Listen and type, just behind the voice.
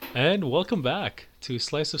And welcome back to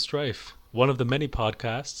Slice of Strife, one of the many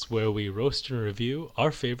podcasts where we roast and review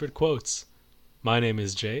our favorite quotes. My name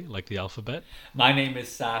is Jay, like the alphabet, My name is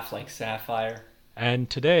Saf, like Sapphire. and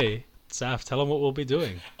today, Saf, tell them what we'll be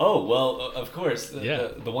doing. Oh well, of course, the, Yeah,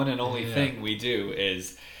 the the one and yeah, only yeah. thing we do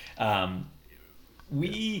is um,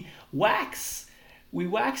 we wax, we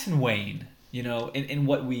wax and wane, in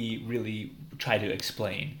what we really try to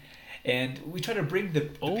explain, and we try to bring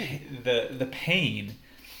Oh, the pain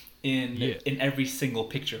in yeah, in every single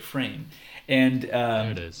picture frame, and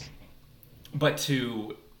there it is. but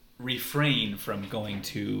to refrain from going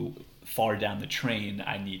too far down the train,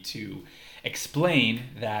 I need to explain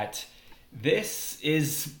that this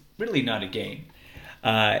is really not a game,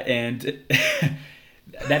 and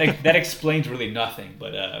that explains really nothing.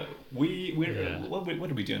 But we're Yeah. what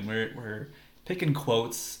are we doing? We're picking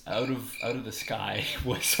quotes out of the sky.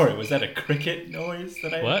 Sorry, was that a cricket noise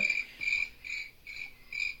that I? What?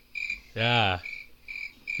 Yeah,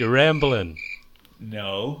 you're rambling.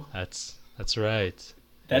 No, That's right.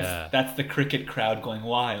 that's Yeah. that's the cricket crowd going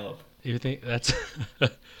wild. You think that's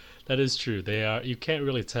that is true. They are. You can't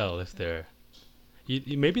really tell if they're.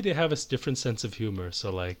 Maybe they have a different sense of humor.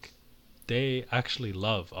 So like, they actually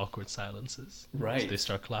love awkward silences. So they Right.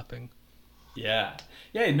 start clapping. Yeah,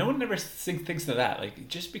 yeah. No one ever thinks of that. Like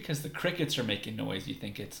just because the crickets are making noise, you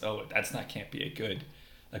think it's that's not can't be a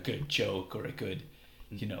good joke or a good,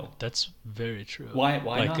 you know. That's very true. Why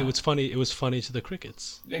Like it not? was funny. It was funny to the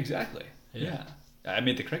crickets. Exactly. Yeah. Yeah, I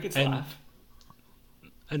made the crickets And laugh.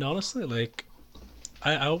 and honestly, like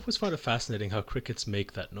I always find it fascinating how crickets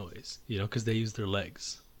make that noise. Because they use their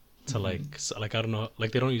legs to Hmm. like I don't know,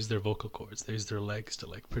 like they don't use their vocal cords. They use their legs to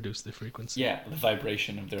like produce the frequency. Yeah, the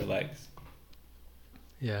vibration of their legs.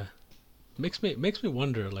 Yeah. Makes me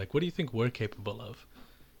wonder. Like, what do you think we're capable of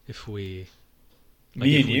if we like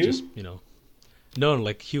Me if and we just you? no,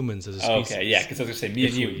 like humans as a Okay, yeah. species. Because I was gonna say me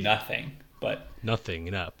and If you, we nothing, but nothing,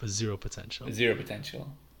 zero potential. zero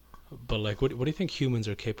potential. But like, what do you think humans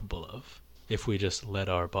are capable of if we just let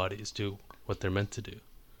our bodies do what they're meant to do?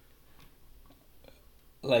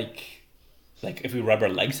 Like, like if we rub our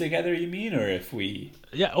legs together, you mean, or if we?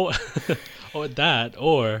 Yeah. Oh, or that,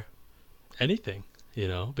 or anything.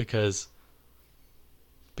 Because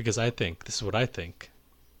I think this is what I think.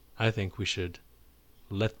 I think we should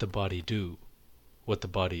let the body do what the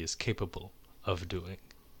body is capable of doing.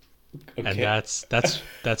 And Okay. that's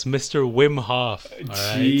Mr. Wim Hof. All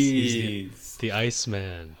right, he's the Jeez. the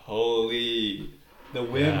Iceman. Holy,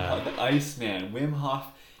 Yeah. The Iceman, Wim Hof.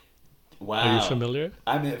 Are you Wow, familiar?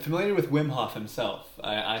 I'm familiar with Wim Hof himself.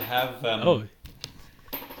 I have Oh,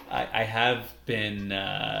 I have been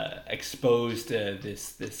exposed to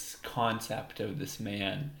this concept of this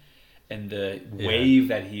man and the yeah. wave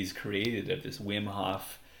that he's created of this Wim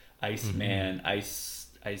Hof Hmm. Iceman ice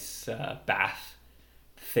bath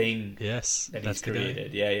thing Yes, that he's that's the guy.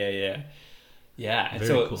 created. Yeah. Yeah, and Very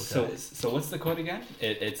so cool so guy. so what's the quote again?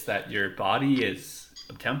 It's that your body is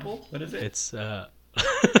a temple. What is it? It's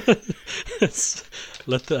it's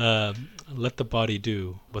let the body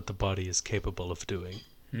do what the body is capable of doing.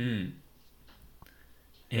 Hmm.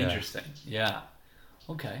 Yeah. Interesting. Yeah.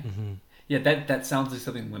 Okay. Hmm. Yeah, that sounds like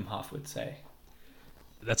something Wim Hof would say.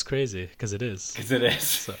 That's crazy because it is. Because it is.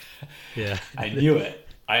 So yeah, I knew it.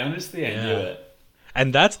 I knew yeah. it.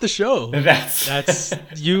 And that's the show. That's That's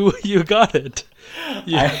you. You got it.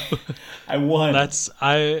 You. I I won. That's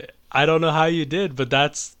I don't know how you did, but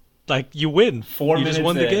that's like you win. Four You just minutes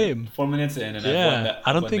won the in. game. 4 minutes in, and Yeah.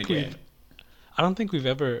 I've won the game. I don't think we've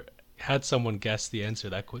ever had someone guess the answer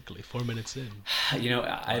that quickly. 4 minutes in.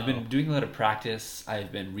 I've been Wow. doing a lot of practice.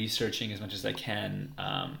 I've been researching as much as I can,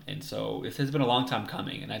 and so this has been a long time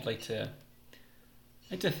coming. And I'd like to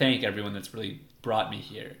thank everyone that's really brought me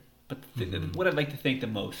here. But Hmm. what I'd like to thank the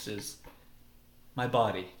most is my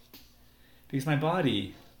body, because my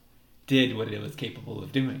body did what it was capable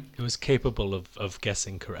of doing. It was capable of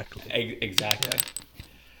guessing correctly. Exactly.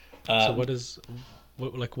 Yeah. So Um,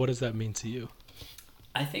 what does that mean to you?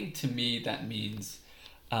 I think to me that means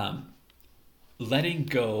um, letting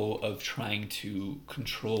go of trying to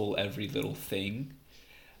control every little thing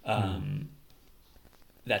Hmm. um,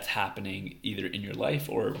 that's happening either in your life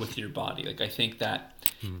or with your body. Like I think that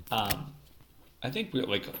Hmm. um, I think we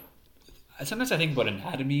like sometimes I think about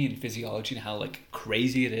anatomy and physiology and how like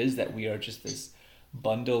crazy it is that we are just this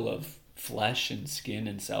bundle of flesh and skin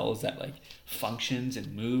and cells that like functions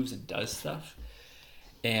and moves and does stuff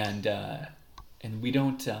and we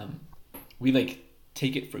don't we like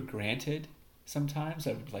take it for granted sometimes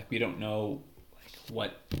of like we don't know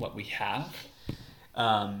like what we have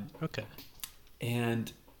um, Okay.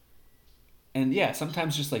 and and yeah,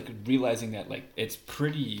 sometimes just like realizing that like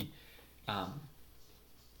um,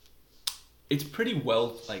 it's pretty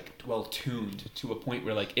well well tuned to a point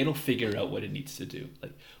where like it'll figure out what it needs to do.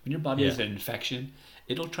 Like when your body Yeah. has an infection,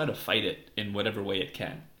 it'll try to fight it in whatever way it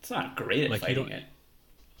can. It's not great at Like you fighting don't it.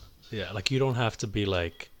 yeah, like you don't have to be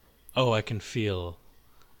like, "Oh, I can feel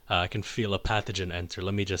a pathogen enter.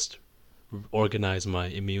 Let me just organize my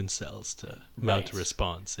immune cells to mount Right. a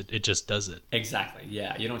response." It just does it. Exactly.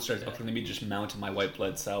 Yeah. You don't start. Yeah. Okay, let me just mount my white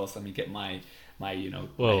blood cells. Let me get my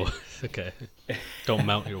Whoa. my. Okay. Don't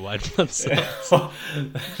mount your white blood cells.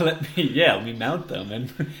 Let me mount them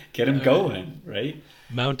and get them All right. going. Right.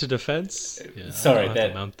 Mount a defense? Yeah, I don't Sorry. have to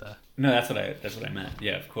That mount that. no. That's what I meant.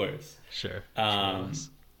 Yeah. Of course. Sure. Sure it Um. was.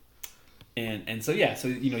 And so yeah. So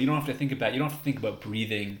you don't have to think about. You don't have to think about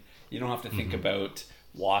breathing. You don't have to think Mm-hmm. about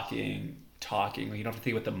walking, talking. Like, you don't have to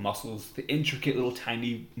think about the muscles, the intricate little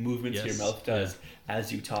tiny movements your Yes. mouth Yeah. does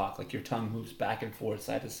as you talk. Like your tongue moves back and forth,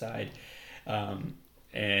 side to side, um,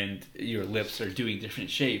 and your lips are doing different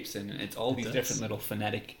shapes, and it's all It these different does. little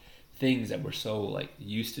phonetic things that we're so like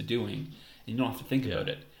used to doing, and you don't have to think Yeah. about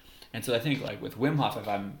it. And so I think like with Wim Hof,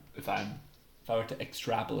 if I were to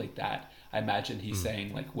extrapolate that, I imagine he's Mm.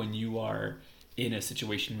 saying like when you are in a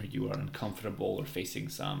situation where you are uncomfortable or facing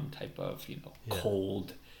some type of Yeah.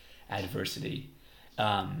 cold adversity,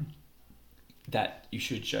 um, that you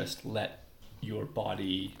should just let your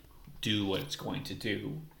body do what it's going to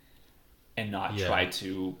do and not Yeah. try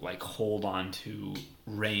to like hold on to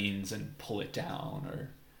reins and pull it down or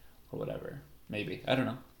whatever. Maybe I don't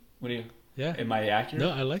know. What do you? Yeah. Am I accurate,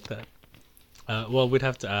 No, I like that. Well, we'd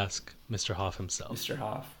have to ask Mr. Hoff himself. Mr.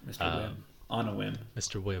 Hoff, Mr. Wim, Um, on a whim?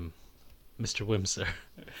 Mr. Wim. Mr. Wim, sir.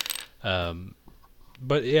 Um,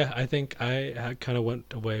 but yeah, I think I kind of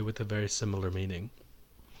went away with a very similar meaning.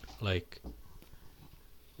 Like,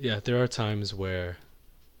 yeah, there are times where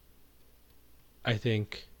I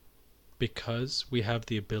think because we have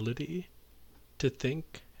the ability to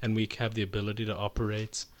think and we have the ability to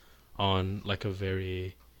operate on like a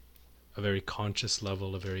very conscious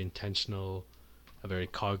level, a very intentional, a very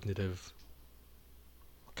cognitive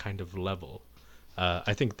kind of level.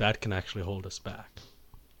 I think that can actually hold us back.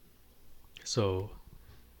 So,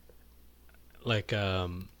 like,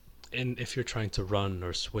 and if you're trying to run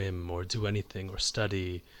or swim or do anything or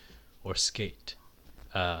study or skate,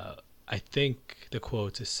 uh, I think the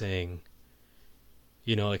quote is saying,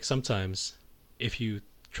 like sometimes if you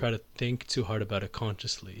try to think too hard about it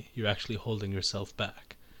consciously, you're actually holding yourself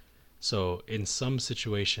back. So in some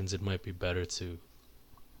situations, it might be better to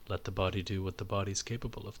let the body do what the body's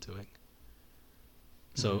capable of doing.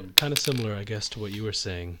 So Mm. kind of similar, I guess, to what you were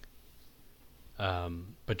saying,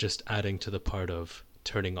 but just adding to the part of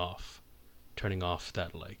turning off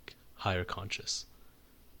that like higher conscious,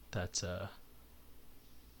 that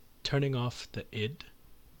turning off the id.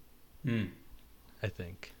 Mm. I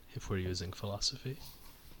think if we're using philosophy,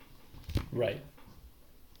 Right.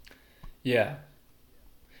 Yeah.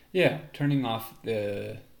 Yeah. Turning off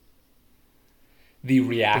the the one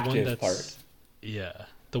reactive part. that's yeah,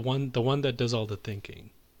 the one that does all the thinking,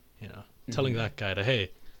 telling Mm-hmm. that guy to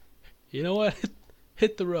hey, you know what,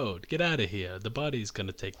 hit the road, get out of here. The body's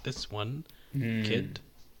gonna take this one, Mm. kid.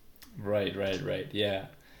 Right. Right. Right. Yeah.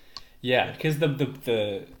 Yeah. Yeah, Because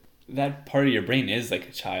the that part of your brain is like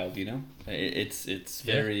a child. It's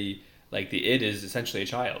yeah, very like the id is essentially a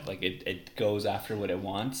child. Like it goes after what it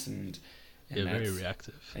wants yeah. and Very that's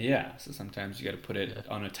reactive. yeah. So sometimes you got to put Yeah. it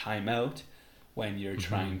on a timeout when you're Hmm.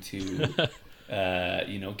 trying to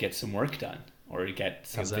get some work done or get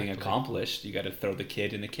something Exactly. accomplished. You got to throw the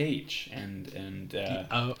kid in the cage and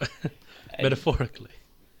Oh, and metaphorically.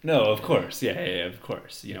 no, of course, yeah, of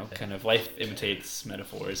course. Yeah. Kind of life imitates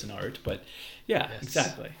metaphors in art, but yeah, Yes.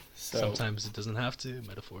 exactly. So Sometimes it doesn't have to.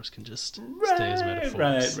 Metaphors can just stay as right, right,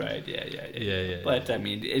 metaphors. right, yeah, yeah, yeah, Yeah, yeah. yeah, yeah, But I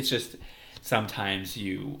mean, it's just sometimes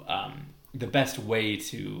the best way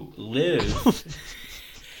to live.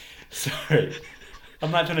 Sorry,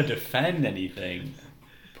 I'm not trying to defend anything,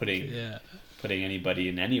 putting yeah, putting anybody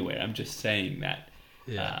in anywhere. I'm just saying that,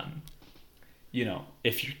 yeah. um,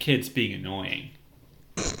 if your kid's being annoying,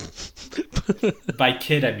 by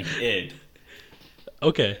kid I mean id.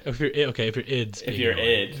 Okay, if your id's If being your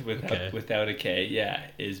annoying. id Okay. without a K, yeah,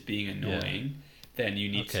 is being Yeah. annoying, then you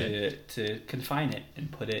need Okay. to confine it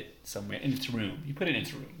and put it somewhere in its room. You put it in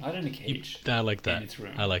its room, not in a cage. I like In that. its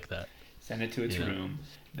room. I like that. Send it to its Yeah. room.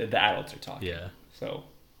 The adults are talking. Yeah. So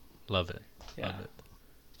Love it. yeah, Love it.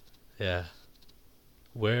 Yeah.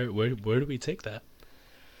 Where do we take that?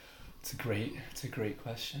 it's a great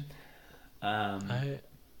question. Um,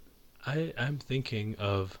 I'm thinking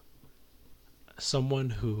of someone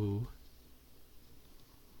who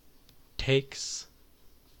takes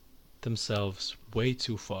themselves way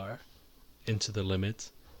too far into the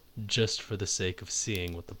limit just for the sake of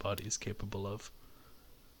seeing what the body is capable of.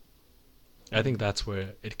 I think that's where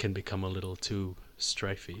it can become a little too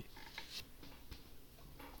strifey.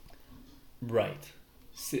 Right.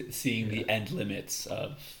 Seeing the end limits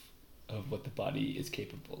of what the body is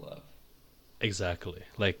capable of. Exactly.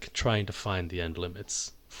 Like trying to find the end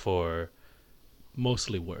limits for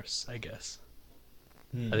mostly worse, I guess.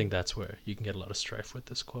 I think that's where you can get a lot of strife with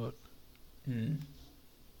this quote.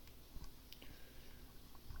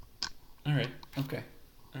 All right. Okay.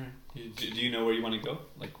 All right. Do you know where you want to go?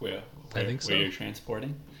 Like where I think so. Where you're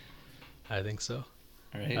transporting? I think so.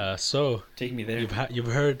 All right. So Take me there. you've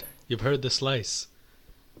heard the slice.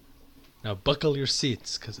 Now buckle your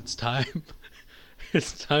seats, because it's time.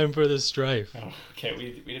 It's time for the strife. Oh, okay,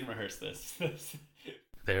 we didn't rehearse this.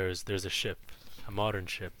 There's a ship, a modern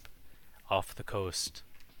ship, off the coast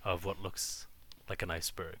of what looks like an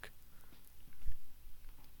iceberg.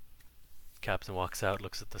 Captain walks out,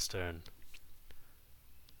 looks at the stern.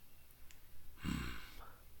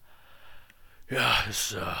 Yeah,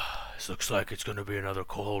 this looks like it's gonna be another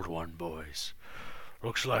cold one, boys.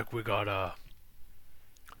 Looks like we got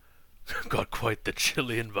quite the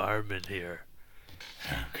chilly environment here.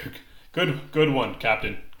 Good one,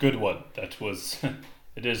 Captain. Good one. That was.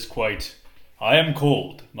 It is quite. I am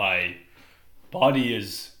cold. My body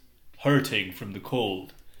is hurting from the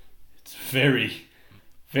cold. It's very,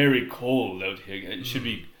 very cold out here. It should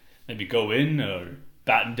be maybe go in or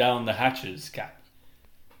batten down the hatches, Cap.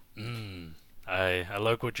 I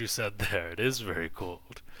like what you said there. It is very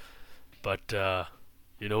cold. But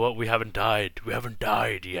you know what? We haven't died. We haven't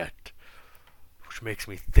died yet. Which makes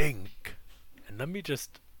me think. And let me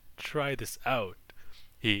just try this out.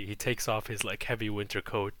 He takes off his like heavy winter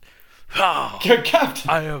coat. Ah, Captain!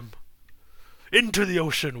 I am into the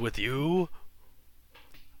ocean with you.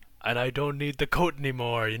 And I don't need the coat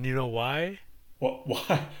anymore. And you know why? What?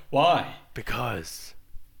 Why? Why? Because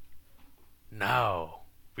now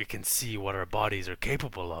we can see what our bodies are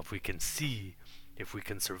capable of. We can see if we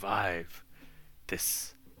can survive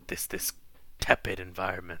this tepid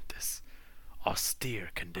environment, this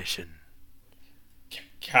austere condition.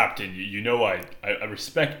 Captain, you know I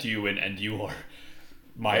respect you and you are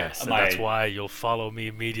my. Yes, and that's why you'll follow me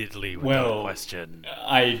immediately without question.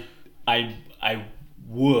 I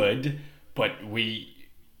would, but we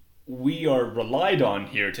are relied on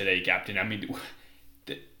here today, Captain. I mean,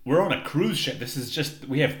 we're on a cruise ship. This is just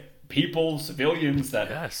we have people, civilians that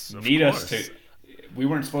need us to. We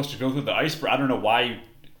weren't supposed to go through the iceberg. I don't know why you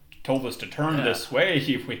told us to turn this way.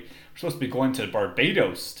 We're supposed to be going to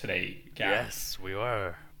Barbados today, Captain. Yes, we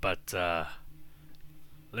were. But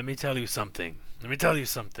let me tell you something.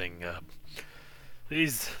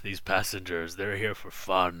 These passengers, they're here for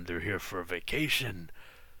fun. They're here for a vacation.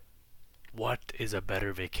 What is a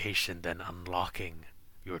better vacation than unlocking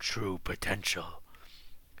your true potential?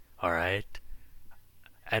 All right?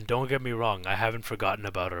 And don't get me wrong, I haven't forgotten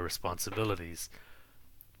about our responsibilities.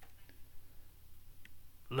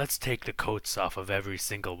 Let's take the coats off of every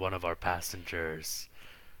single one of our passengers.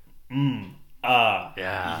 Yeah.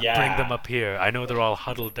 Bring them up here. I know they're all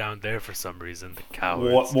huddled down there for some reason, the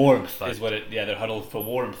cowards. Warmth is what it. Yeah, they're huddled for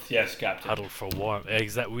warmth. Yes, Captain. Huddled for warmth.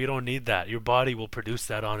 Exactly. We don't need that. Your body will produce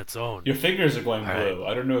that on its own. Your fingers are going blue.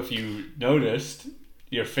 I don't know if you noticed.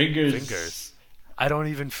 Your fingers. I don't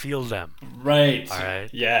even feel them. Right. All right.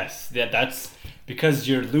 Yes. Yeah, that's because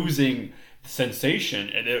you're losing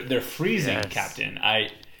sensation. They're freezing, yes. Captain.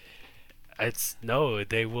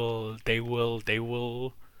 They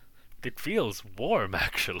will. It feels warm,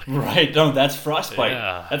 actually. Right. No, that's frostbite.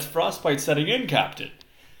 Yeah. That's frostbite setting in, Captain.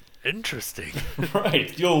 Interesting.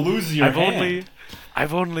 Right. You'll lose your hand.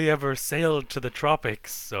 I've only ever sailed to the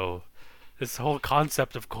tropics, so this whole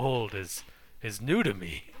concept of cold is new to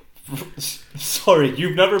me. Sorry,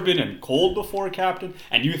 you've never been in cold before, Captain,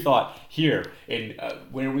 and you thought here in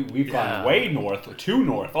where we've gone way north, or too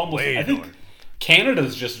north, almost. I think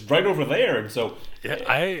Canada's just right over there, and so.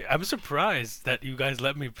 Yeah, I'm surprised that you guys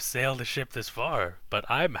let me sail the ship this far, but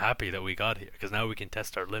I'm happy that we got here because now we can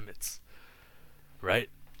test our limits, right?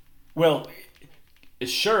 Well,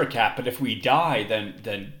 sure, Cap, but if we die,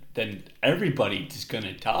 then everybody's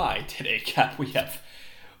gonna die today, Cap. We have.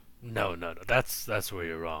 No. That's where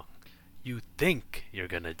you're wrong. You think you're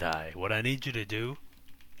gonna die. What I need you to do,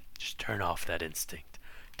 just turn off that instinct.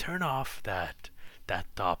 Turn off that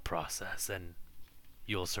thought process, and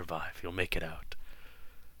you'll survive. You'll make it out.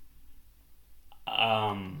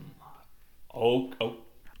 Oh.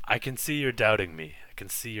 I can see you're doubting me.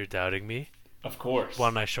 Of course. Why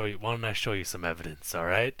don't I show you some evidence? All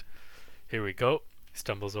right. Here we go.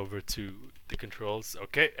 Stumbles over to the controls.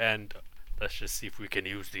 Okay, and let's just see if we can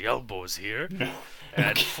use the elbows here. No.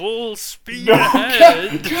 And full speed No,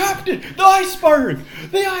 ahead. Captain! The iceberg!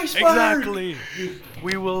 The iceberg! Exactly.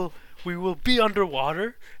 We will be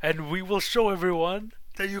underwater, and we will show everyone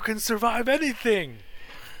that you can survive anything.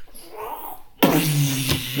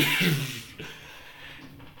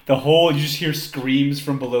 The whole, you just hear screams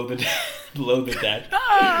from below the below the deck.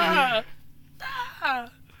 Ah!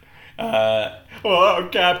 Oh,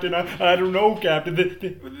 Captain, I don't know, Captain.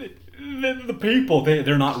 The people,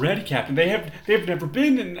 they're not ready, Captain. They've never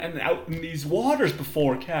been out in these waters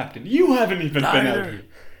before, Captain. You haven't even been out here.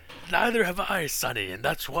 Neither have I, Sonny, and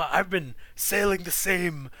that's why I've been sailing the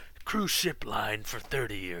same cruise ship line for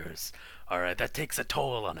 30 years. Alright, that takes a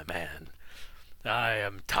toll on a man. I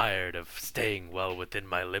am tired of staying well within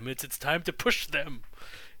my limits. It's time to push them.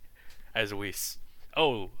 As we...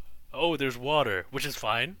 Oh, there's water, which is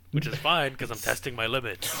fine, because I'm testing my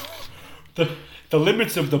limits. The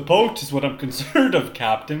limits of the boat is what I'm concerned of,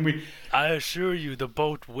 Captain. I assure you the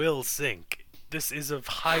boat will sink. This is a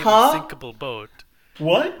highly sinkable boat.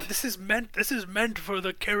 What? This is meant for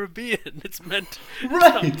the Caribbean. It's not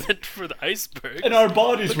meant for the icebergs. And our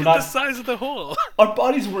bodies Look were at not the size of the hole. Our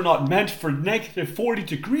bodies were not meant for negative 40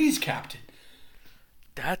 degrees, Captain.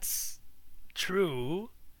 That's true,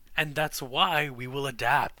 and that's why we will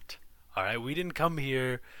adapt. All right, we didn't come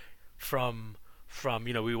here from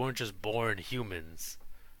we weren't just born humans.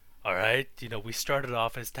 All right, we started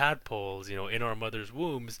off as tadpoles, in our mother's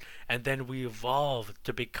wombs, and then we evolved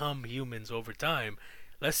to become humans over time.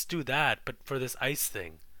 Let's do that, but for this ice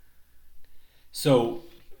thing. So,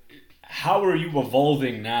 how are you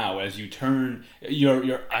evolving now as you turn?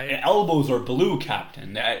 Your elbows are blue,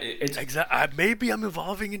 Captain. Maybe I'm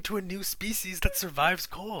evolving into a new species that survives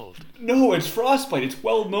cold. No, it's frostbite. It's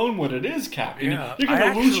well known what it is, Captain. Yeah, You're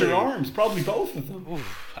gonna lose your arms, probably both of them.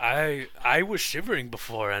 Oof, I was shivering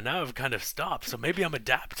before, and now I've kind of stopped. So maybe I'm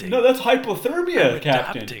adapting. No, that's hypothermia, I'm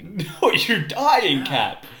Captain. adapting. No, you're dying,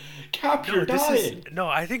 Cap. Cap, you're dying. No,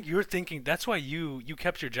 I think you're thinking. That's why you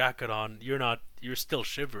kept your jacket on. You're not. You're still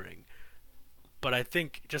shivering. But I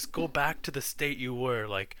think just go back to the state you were,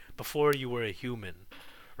 like, before you were a human,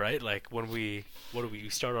 right? Like, when we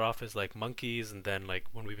started off as, like, monkeys, and then, like,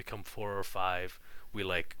 when we become 4 or 5, we,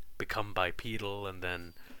 like, become bipedal, and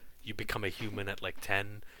then you become a human at, like,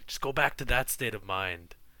 10. Just go back to that state of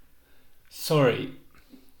mind. Sorry.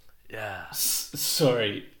 Yeah.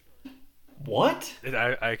 Sorry. What?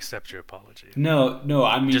 I accept your apology. No,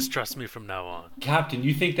 I mean... Just trust me from now on. Captain,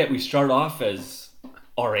 you think that we start off as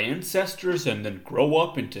our ancestors and then grow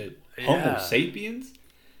up into Homo sapiens?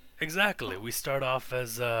 Exactly. We start off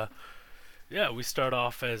as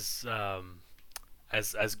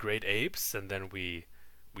as great apes, and then we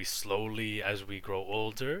slowly, as we grow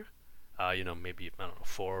older, maybe, I don't know,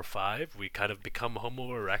 4 or 5, we kind of become Homo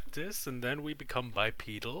erectus, and then we become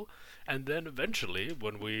bipedal, and then eventually,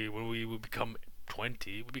 when we become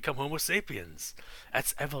 20, we become Homo sapiens.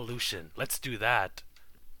 That's evolution. Let's do that.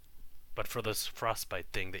 But for this frostbite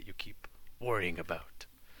thing that you keep worrying about.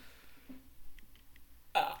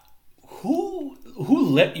 Who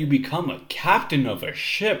let you become a captain of a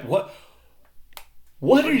ship?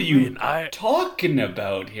 What are you talking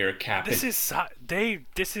about here, Captain?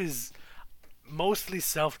 This is mostly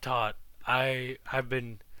self-taught. I'm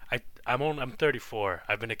 34.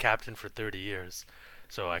 I've been a captain for 30 years,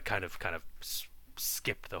 so I kind of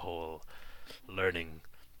skipped the whole learning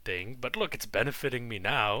thing. But look, it's benefiting me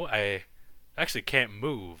now. I actually can't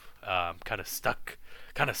move. I'm kind of stuck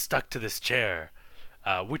to this chair,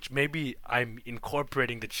 which maybe I'm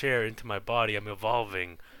incorporating the chair into my body. I'm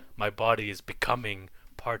evolving. My body is becoming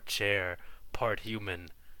part chair, part human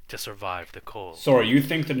to survive the cold. Sorry, you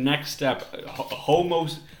think the next step, Homo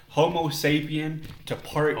sapien to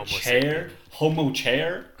part Homo chair, sapien. Homo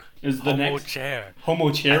chair is the Homo next chair.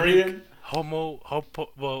 Homo-charian?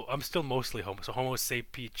 Well, I'm still mostly Homo, so Homo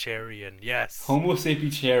sapicharian, yes. Homo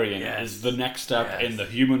sapicharian Yes. is the next step in the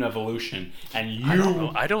human evolution, and you. I don't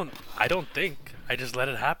know. I don't think. I just let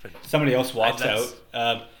it happen. Somebody else walks out.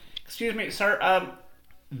 Excuse me, sir.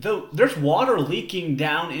 There's water leaking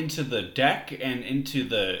down into the deck and into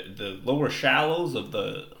the lower shallows of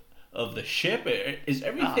the ship. Is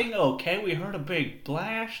everything okay? We heard a big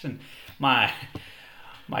blast, and my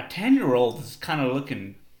 10-year-old is kind of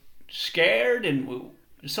looking scared, and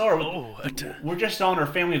we're just on our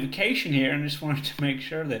family vacation here, and just wanted to make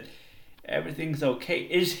sure that everything's okay.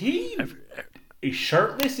 Is he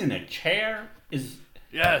shirtless in a chair?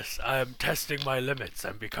 Yes, I'm testing my limits.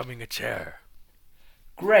 I'm becoming a chair.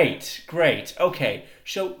 Great. Okay,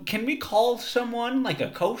 so can we call someone, like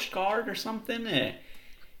a Coast Guard or something?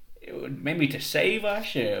 maybe to save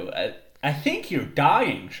us. I think you're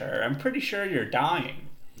dying, sir. I'm pretty sure you're dying.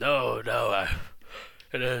 No,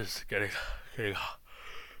 it is getting,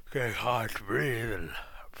 getting hard to breathe and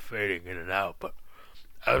fading in and out. But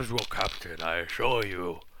as your captain, I assure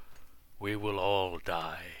you, we will all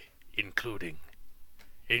die, including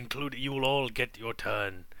you will all get your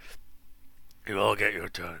turn. You all get your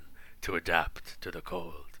turn to adapt to the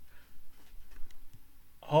cold.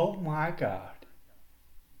 Oh my God.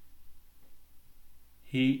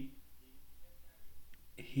 He's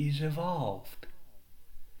evolved.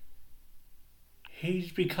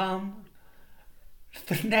 He's become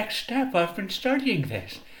the next step. I've been studying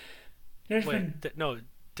this. No,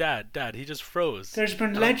 Dad, he just froze. There's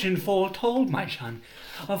been legend foretold, my son,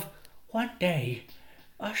 of one day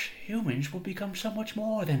us humans will become so much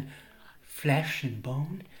more than flesh and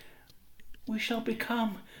bone. We shall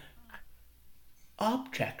become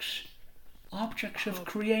objects of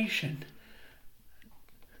creation.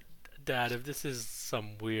 Dad, if this is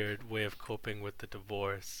some weird way of coping with the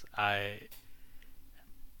divorce, I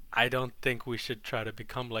don't think we should try to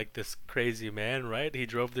become like this crazy man, right? He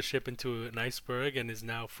drove the ship into an iceberg and is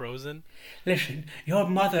now frozen. Listen, your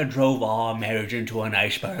mother drove our marriage into an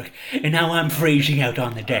iceberg, and now I'm freezing out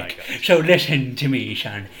on the deck. So listen to me,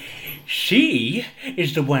 son. She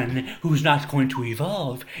is the one who's not going to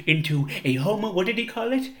evolve into a homo... What did he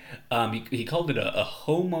call it? He called it a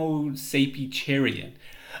homo sapientiarian.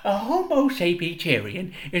 A homo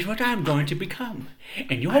sapientiarian is what I'm going to become.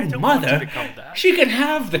 And your mother, she can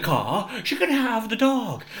have the car, she can have the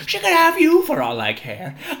dog, she can have you for all I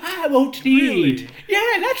care. I won't need... Really?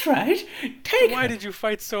 Yeah, that's right. Why did you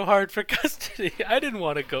fight so hard for custody? I didn't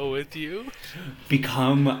want to go with you.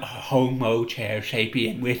 Become a homo chair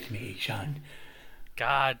sapien with me, son.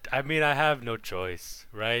 God, I mean, I have no choice,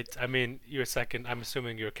 right? I mean, you're second. I'm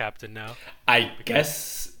assuming you're captain now. I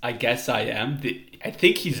guess I am. I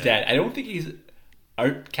think he's dead. I don't think he's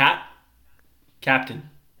our captain.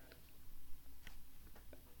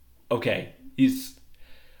 Okay, his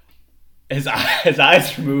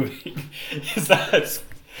eyes are moving. His eyes.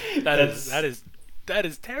 That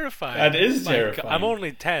is terrifying. That is terrifying. I'm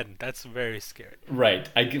only 10. That's very scary. Right.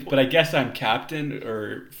 But I guess I'm captain,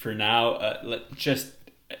 or for now, just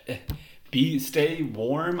stay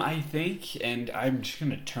warm, I think, and I'm just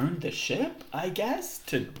gonna turn the ship, I guess,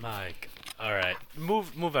 to... Mike. All right.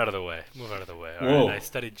 Move out of the way. All Whoa. right. I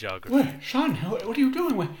studied geography. Wait, Sean, what are you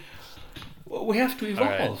doing? We have to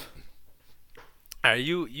evolve. All right.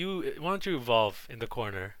 You. Why don't you evolve in the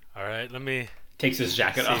corner? All right. Let me... Takes his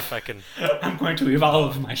jacket off. See if I can... I'm going to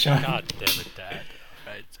evolve, my son. God damn it, Dad.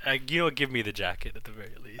 Right. Give me the jacket at the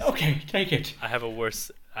very least. Okay, take it. I have a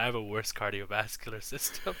worse cardiovascular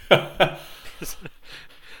system. All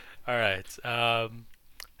right.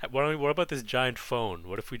 What about this giant phone?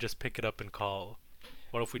 What if we just pick it up and call?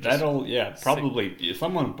 What if we just... probably.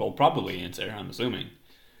 Someone will probably answer, I'm assuming.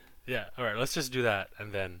 Yeah, all right. Let's just do that,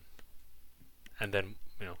 and then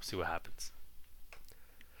see what happens.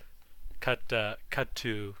 Cut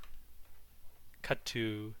to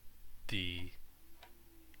the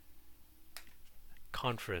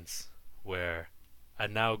conference where a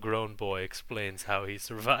now grown boy explains how he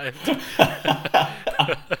survived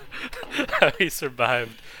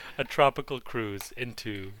a tropical cruise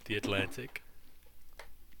into the Atlantic.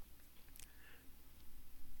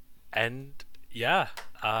 And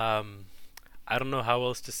I don't know how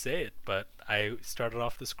else to say it, but I started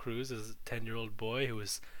off this cruise as a 10-year-old boy who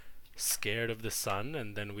was scared of the sun,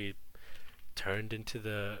 and then we turned into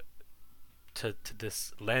to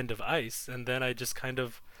this land of ice, and then I just kind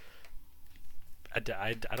of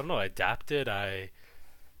I don't know, adapted. I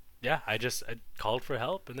called for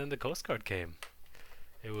help, and then the Coast Guard came.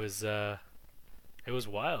 It was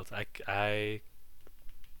wild. I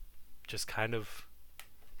just kind of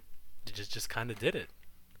did it.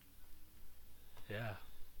 Yeah.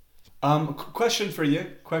 Question for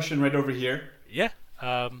you. Question right over here. Yeah.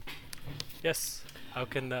 Yes. How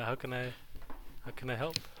can I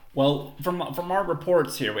help? Well, from our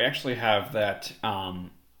reports here, we actually have that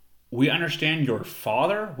we understand your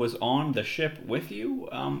father was on the ship with you.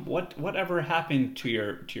 Whatever happened to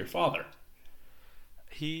your father?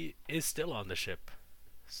 He is still on the ship.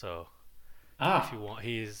 So if you want,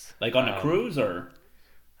 he's like on a cruise, or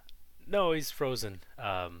no, he's frozen.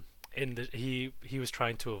 He was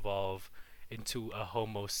trying to evolve into a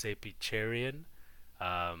Homo sapientiarian.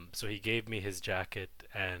 So he gave me his jacket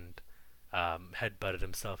and headbutted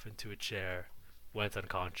himself into a chair, went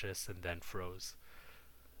unconscious, and then froze.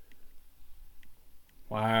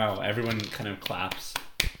 Wow! Everyone kind of claps.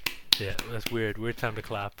 Yeah, that's weird. Weird time to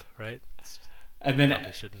clap, right? And then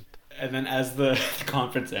probably shouldn't. And then as the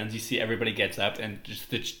conference ends, you see everybody gets up and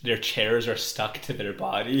just their chairs are stuck to their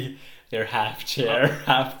body. They're half chair,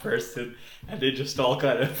 half person, and they just all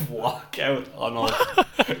kind of walk out on all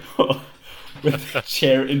with the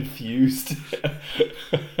chair infused.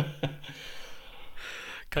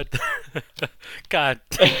 God, God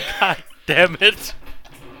damn it.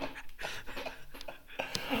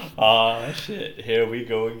 Ah, shit. Here we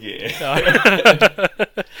go again.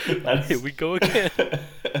 Here we go again.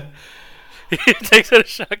 He takes out a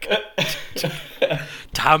shotgun.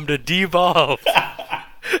 Time to devolve.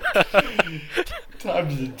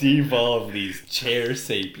 Time to devolve these chair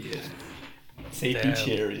sapiens.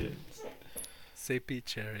 Sapie-charians.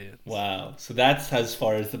 Sapie-charians. Wow. So that's as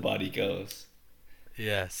far as the body goes.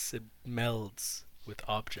 Yes, it melds with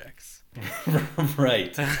objects.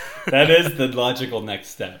 Right. That is the logical next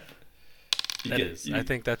step. I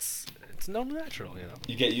think it's natural, you know.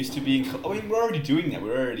 You get used to being... I mean, we're already doing that.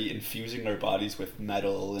 We're already infusing our bodies with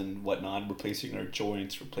metal and whatnot, replacing our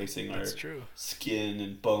joints, replacing our skin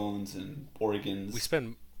and bones and organs.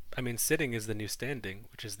 Sitting is the new standing,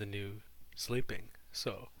 which is the new sleeping.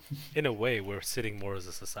 So, in a way, we're sitting more as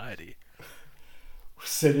a society.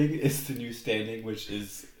 Sitting is the new standing, which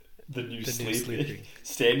is the new sleeping.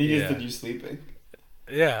 Standing is the new sleeping.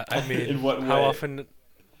 Yeah, I mean, in what way? How often?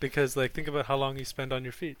 Because think about how long you spend on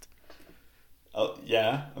your feet. Oh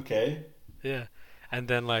yeah, okay. Yeah, and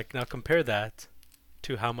then now compare that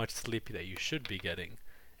to how much sleep that you should be getting,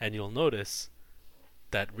 and you'll notice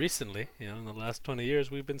that recently, in the last 20 years,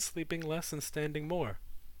 we've been sleeping less and standing more.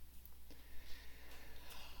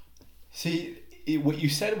 See, what you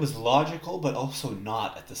said was logical, but also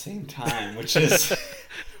not at the same time, which is,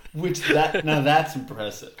 now that's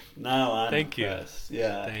impressive. Now I'm impressed.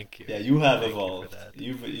 Yeah, thank you. Yeah, you have evolved.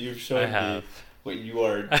 You've shown me what you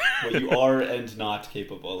are and not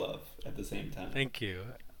capable of at the same time. Thank you.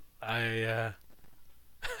 I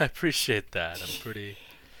appreciate that. I'm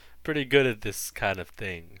pretty good at this kind of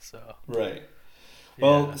thing. So right.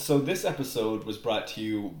 Well, so this episode was brought to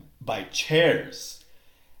you by chairs.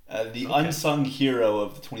 The unsung hero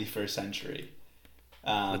of the 21st century.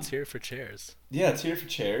 Let's hear it for chairs. Yeah, let's hear it for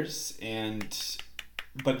chairs.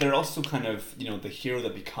 But they're also kind of, the hero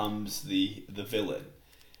that becomes the villain.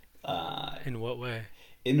 In what way?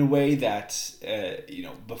 In a way that,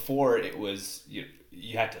 before it was,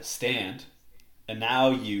 you had to stand, and now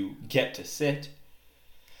you get to sit,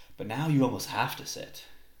 but now you almost have to sit.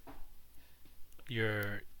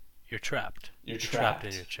 You're trapped. You're trapped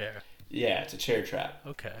in your chair. Yeah, it's a chair trap.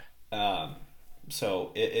 Okay.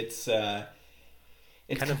 So it's kind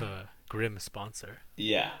of a grim sponsor.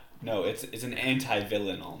 Yeah. No, it's an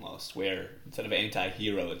anti-villain almost, where instead of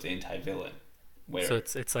anti-hero, it's anti-villain. So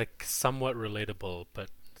it's somewhat relatable, but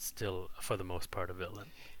still for the most part a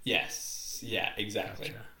villain. Yes. Yeah.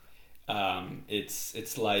 Exactly. Gotcha.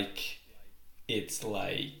 It's like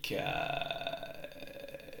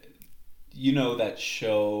that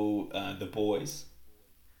show, The Boys.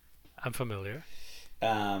 I'm familiar.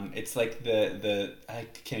 It's like the I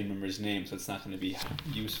can't remember his name, so it's not going to be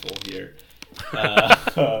useful here.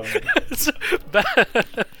 The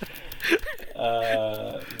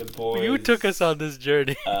Boys. You took us on this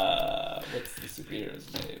journey. What's the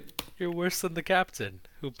superhero's name? You're worse than the captain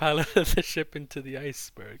who piloted the ship into the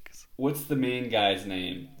icebergs. What's the main guy's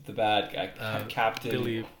name? The bad guy,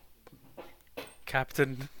 Captain.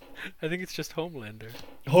 Captain. I think it's just Homelander.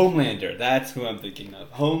 Homelander, that's who I'm thinking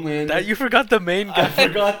of. Homelander. You forgot the main guy. I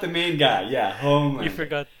forgot the main guy. Yeah, Homelander. You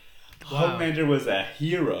forgot. Wow. Homelander was a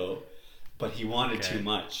hero, but he wanted too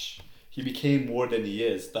much. He became more than he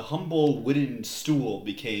is. The humble wooden stool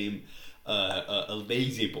became a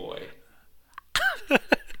lazy boy.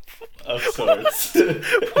 Of sorts.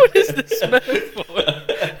 What is this metaphor?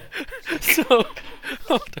 So,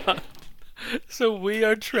 hold on. So we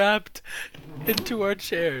are trapped into our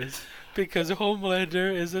chairs because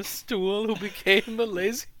Homelander is a stool who became a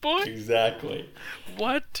lazy boy? Exactly.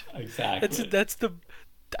 What? Exactly.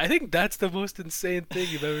 I think that's the most insane thing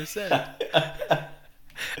you've ever said.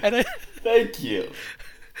 Thank you.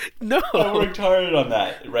 No. I worked hard on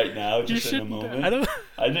that right now, just in a moment.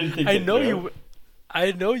 I didn't think it through.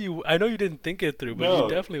 I know you didn't think it through, but you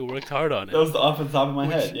definitely worked hard on it. That was off the top of my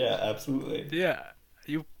head. Yeah, absolutely. Yeah.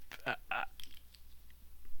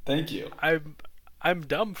 Thank you. I'm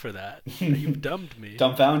dumb for that. You've dumbed me.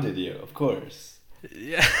 Dumbfounded you, of course.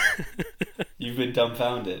 Yeah. You've been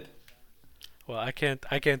dumbfounded. Well, I can't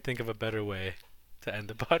think of a better way to end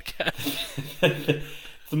the podcast.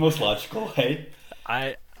 It's the most logical way.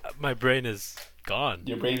 My brain is gone.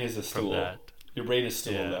 Your brain is a stool. Your brain is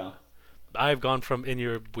stool now. I've gone from, in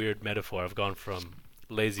your weird metaphor, I've gone from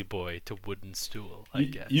lazy boy to wooden stool, I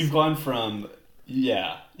guess. You've gone from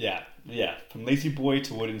from lazy boy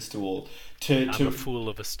to wooden stool I'm a fool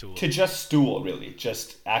of a stool. to just stool, really,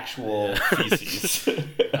 just actual feces.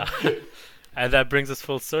 And that brings us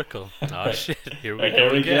full circle. Oh shit! Here we go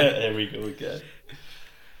Here we again. go again.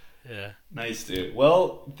 Yeah. Nice, dude.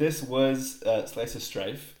 Well, this was Slice of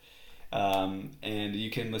Strife. And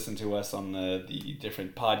you can listen to us on the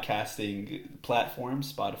different podcasting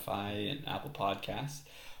platforms, Spotify and Apple Podcasts.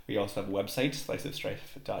 We also have a website,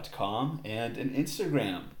 sliceofstrife.com, and an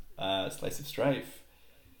Instagram, Slice of Strife.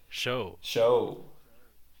 Show.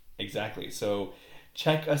 Exactly. So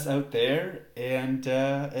check us out there, and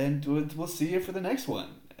we'll see you for the next one.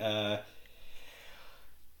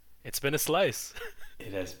 It's been a slice.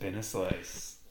 It has been a slice.